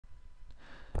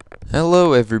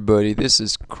Hello everybody, this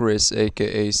is Chris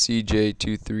aka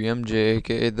CJ23MJ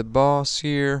aka the boss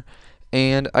here,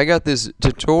 and I got this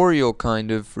tutorial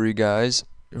kind of for you guys.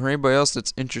 For anybody else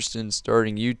that's interested in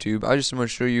starting YouTube, I just want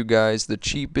to show you guys the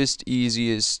cheapest,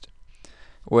 easiest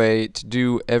way to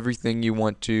do everything you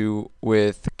want to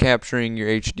with capturing your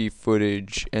HD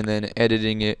footage and then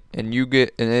editing it, and you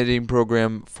get an editing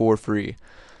program for free.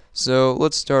 So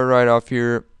let's start right off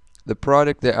here. The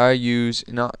product that I use,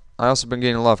 and I also been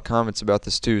getting a lot of comments about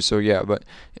this too, so yeah, but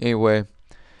anyway,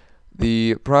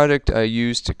 the product I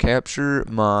use to capture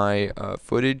my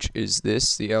footage is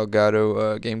this, the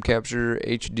Elgato Game Capture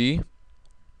HD,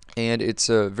 and it's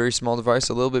a very small device,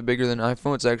 a little bit bigger than an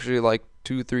iPhone. It's actually like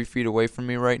 2-3 feet away from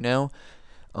me right now.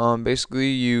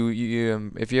 Basically,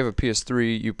 if you have a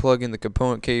PS3, you plug in the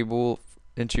component cable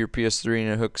into your PS3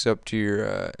 and it hooks up to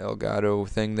your Elgato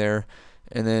thing there.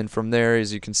 And then from there,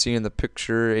 as you can see in the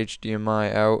picture,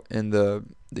 HDMI out and the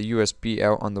USB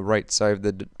out on the right side of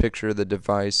the picture of the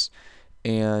device.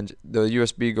 And the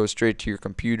USB goes straight to your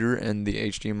computer and the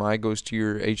HDMI goes to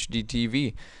your HD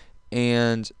TV.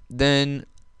 And then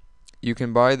you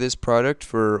can buy this product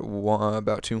for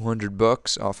about 200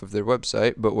 bucks off of their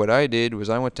website, but what I did was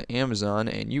I went to Amazon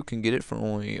and you can get it for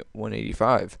only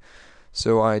 185.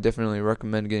 So I definitely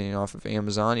recommend getting it off of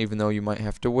Amazon, even though you might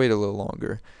have to wait a little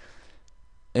longer.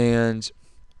 And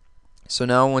so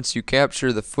now once you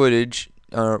capture the footage,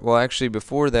 well actually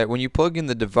before that, when you plug in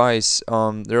the device,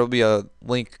 there will be a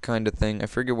link kind of thing. I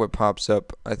forget what pops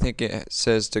up. I think it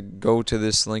says to go to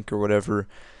this link or whatever,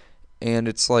 and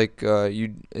it's like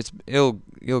it'll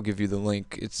give you the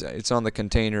link. It's on the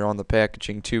container, on the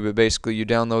packaging too, but basically you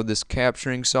download this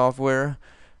capturing software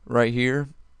right here,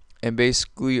 and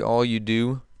basically all you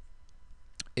do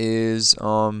is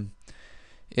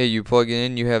yeah, you plug it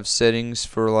in. You have settings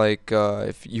for like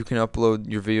if you can upload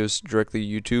your videos directly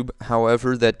to YouTube.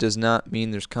 However, that does not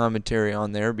mean there's commentary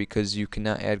on there, because you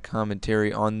cannot add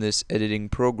commentary on this editing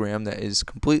program that is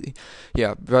completely,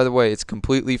 yeah, by the way, it's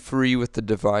completely free with the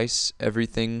device.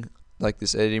 Everything like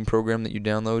this editing program that you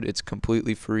download, it's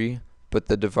completely free, but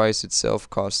the device itself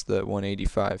costs the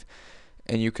 185.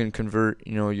 And you can convert,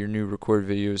 your new record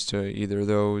videos to either of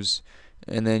those,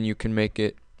 and then you can make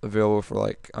it available for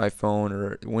like iPhone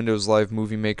or Windows Live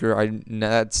Movie Maker.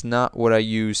 That's not what I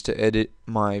use to edit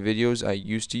my videos. I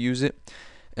used to use it,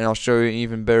 and I'll show you an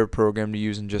even better program to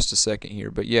use in just a second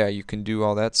here. But yeah, you can do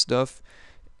all that stuff,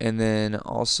 and then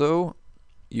also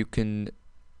you can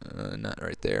not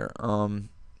right there.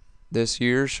 This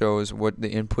here shows what the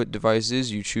input device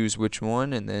is. You choose which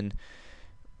one, and then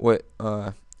what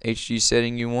HD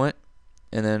setting you want,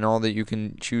 and then all that you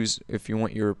can choose if you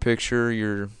want your picture,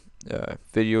 your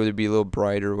video to be a little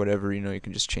brighter or whatever, you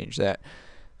can just change that.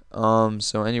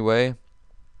 So anyway,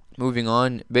 moving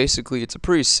on, basically it's a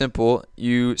pretty simple.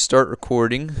 You start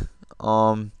recording,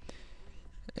 and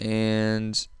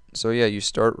so yeah, you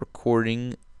start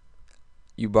recording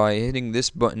you by hitting this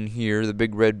button here, the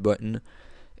big red button,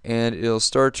 and it'll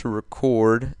start to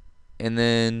record. And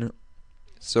then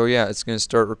so yeah, it's going to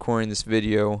start recording this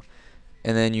video,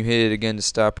 and then you hit it again to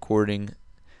stop recording.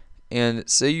 And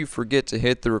say you forget to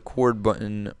hit the record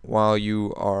button while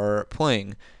you are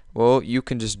playing, well, you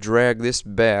can just drag this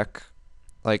back.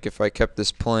 Like if I kept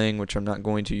this playing, which I'm not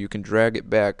going to, you can drag it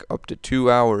back up to 2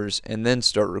 hours and then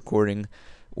start recording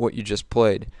what you just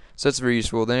played. So that's very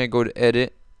useful. Then I go to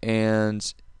edit,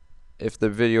 and if the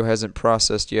video hasn't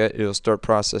processed yet, it'll start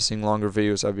processing. Longer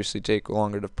videos obviously take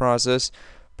longer to process.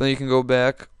 Then you can go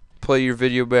back, play your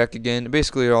video back again.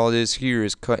 Basically all it is here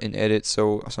is cut and edit,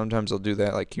 so sometimes I'll do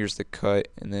that, like here's the cut,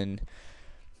 and then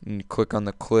you click on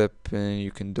the clip and you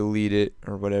can delete it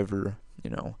or whatever,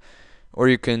 or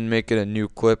you can make it a new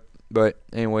clip. But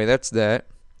anyway, that's that.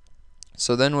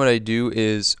 So then what I do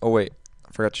is, oh wait,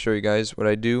 I forgot to show you guys. What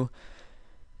I do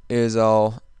is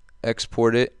I'll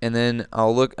export it, and then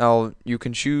you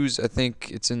can choose, I think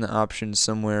it's in the options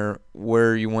somewhere,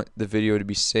 where you want the video to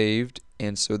be saved.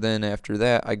 And so then after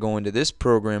that, I go into this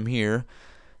program here.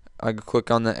 I click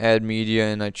on the add media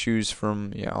and I choose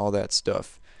from all that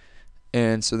stuff.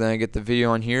 And so then I get the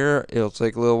video on here. It'll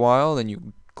take a little while. Then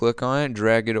you click on it,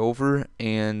 drag it over,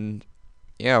 and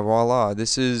yeah, voila.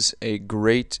 This is a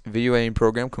great video editing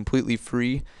program, completely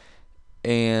free.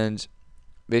 And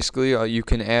basically you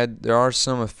can add, there are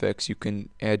some effects you can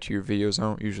add to your videos. I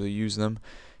don't usually use them.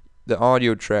 The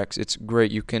audio tracks, it's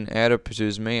great. You can add up to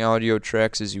as many audio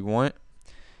tracks as you want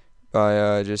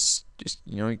by just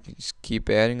you can just keep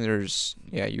adding.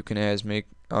 You can add as many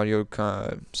audio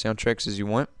soundtracks as you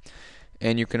want,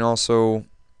 and you can also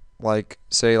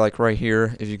say right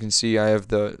here, if you can see, I have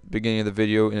the beginning of the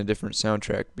video in a different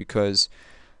soundtrack, because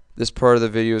this part of the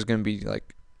video is going to be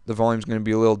like the volume's going to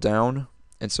be a little down,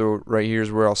 and so right here is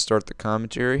where I'll start the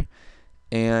commentary.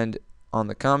 And on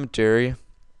the commentary,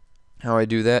 how I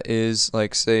do that is,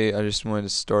 like, say I just wanted to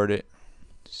start it,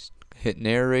 just hit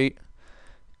narrate,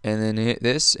 and then hit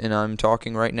this, and I'm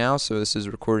talking right now, so this is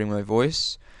recording my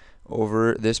voice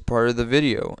over this part of the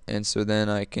video. And so then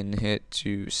I can hit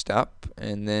to stop,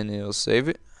 and then it'll save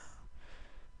it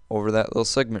over that little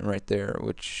segment right there,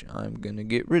 which I'm gonna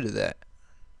get rid of that.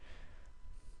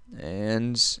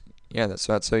 And yeah,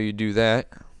 that's how you do that.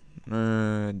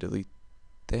 Delete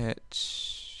that.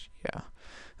 Yeah.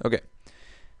 Okay.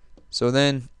 So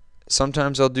then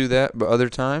sometimes I'll do that, but other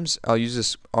times I'll use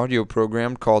this audio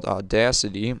program called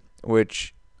Audacity,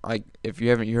 which if you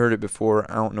haven't heard it before,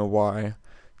 I don't know why.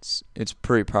 It's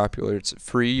pretty popular. It's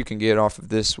free. You can get it off of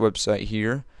this website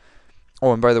here.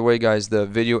 Oh, and by the way, guys, the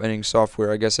video editing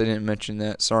software, I guess I didn't mention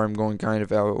that. Sorry, I'm going kind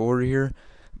of out of order here.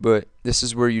 But this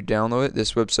is where you download it,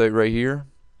 this website right here.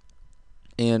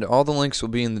 And all the links will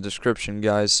be in the description,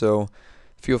 guys, so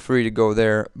feel free to go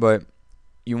there. But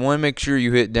you want to make sure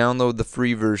you hit download the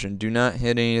free version. Do not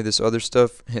hit any of this other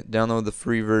stuff. Hit download the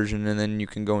free version, and then you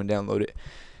can go and download it.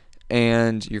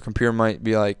 And your computer might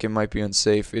be like, it might be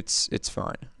unsafe. It's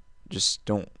fine. Just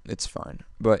don't. It's fine.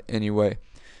 But anyway,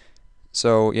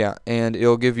 so yeah, and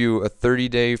it'll give you a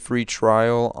 30-day free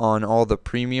trial on all the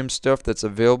premium stuff that's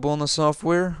available in the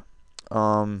software.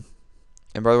 And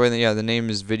by the way, yeah, the name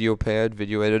is VideoPad,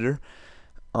 Video Editor.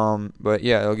 But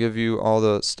yeah, it'll give you all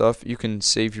the stuff. You can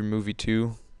save your movie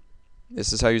too.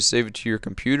 This is how you save it to your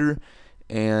computer.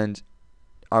 And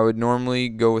I would normally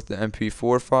go with the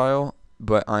MP4 file,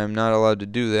 but I am not allowed to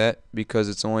do that because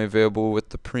it's only available with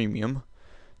the premium.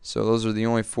 So those are the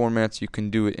only formats you can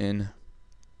do it in.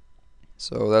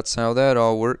 So that's how that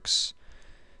all works.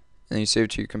 And you save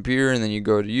it to your computer, and then you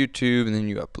go to YouTube, and then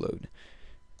you upload.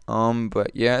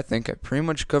 But yeah, I think I pretty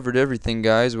much covered everything,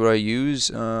 guys. What I use,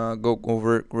 go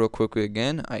over it real quickly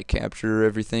again. I capture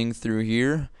everything through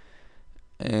here,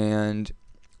 and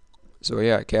so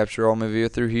yeah, I capture all my video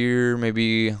through here.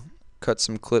 Maybe cut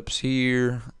some clips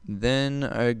here. Then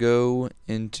I go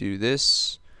into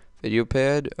this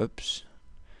VideoPad. Oops.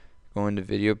 Go into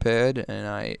VideoPad, and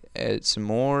I add some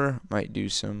more. Might do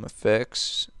some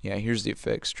effects. Yeah, here's the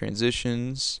effects.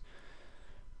 Transitions.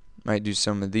 Might do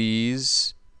some of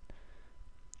these.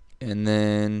 And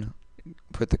then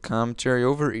put the commentary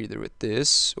over, either with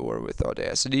this or with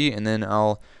Audacity. And then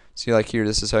I'll see, like here,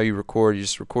 this is how you record. You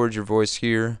just record your voice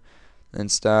here, then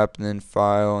stop, and then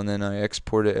file, and then I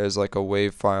export it as like a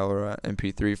WAV file or an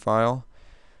MP3 file.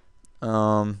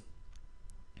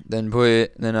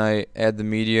 Then I add the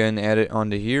media and add it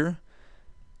onto here,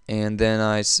 and then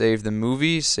I save the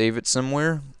movie, save it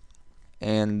somewhere,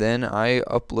 and then I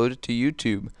upload it to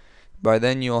YouTube. By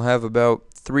then you'll have about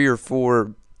 3 or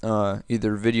 4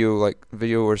 either video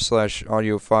or /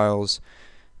 audio files,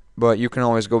 but you can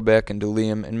always go back and delete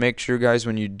them. And make sure, guys,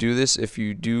 when you do this, if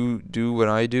you do what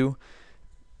I do,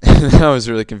 that was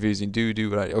really confusing. Do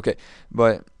what I do. Okay,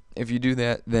 but if you do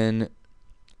that, then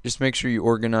just make sure you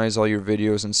organize all your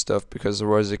videos and stuff, because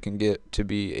otherwise it can get to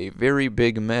be a very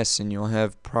big mess and you'll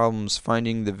have problems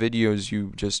finding the videos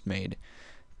you just made.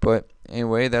 But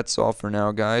anyway, that's all for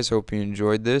now, guys. Hope you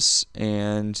enjoyed this,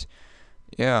 and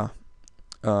yeah,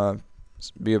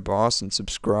 be a boss and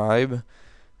subscribe.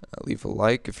 Leave a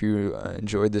like if you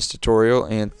enjoyed this tutorial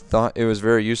and thought it was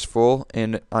very useful,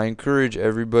 and I encourage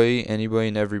anybody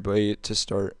and everybody to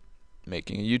start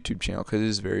making a YouTube channel because it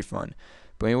is very fun.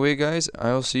 But anyway, guys,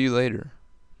 I'll see you later.